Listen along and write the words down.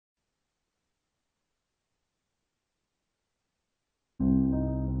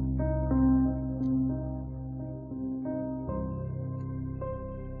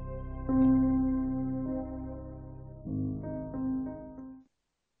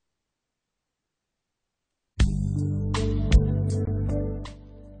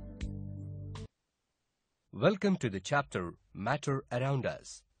Welcome to the chapter Matter Around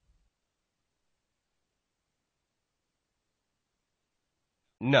Us.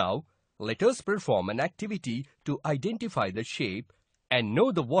 Now, let us perform an activity to identify the shape and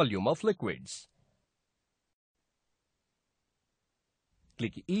know the volume of liquids.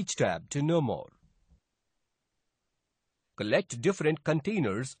 Click each tab to know more. Collect different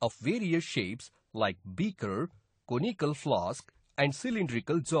containers of various shapes like beaker, conical flask, and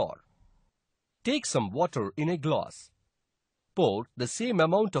cylindrical jar. Take some water in a glass. Pour the same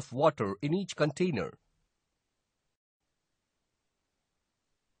amount of water in each container.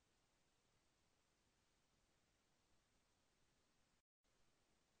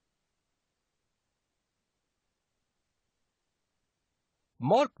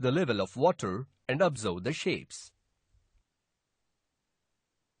 Mark the level of water and observe the shapes.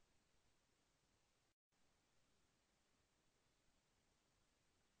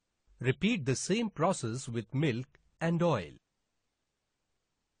 Repeat the same process with milk and oil.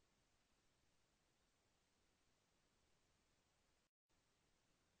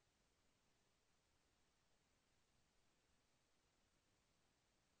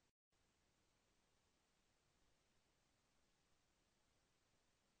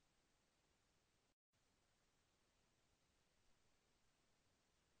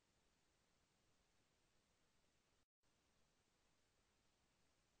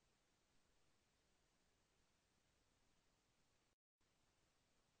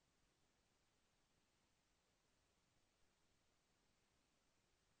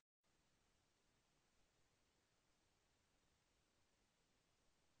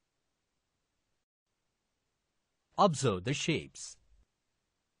 Observe the shapes.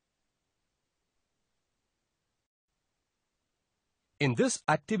 In this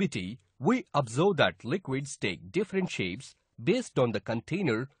activity, we observe that liquids take different shapes based on the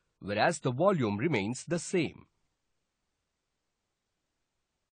container, whereas the volume remains the same.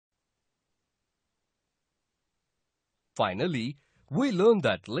 Finally, we learn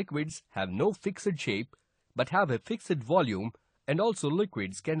that liquids have no fixed shape but have a fixed volume, and also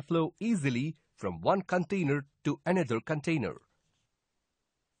liquids can flow easily from one container to another container.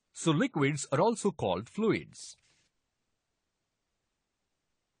 So liquids are also called fluids.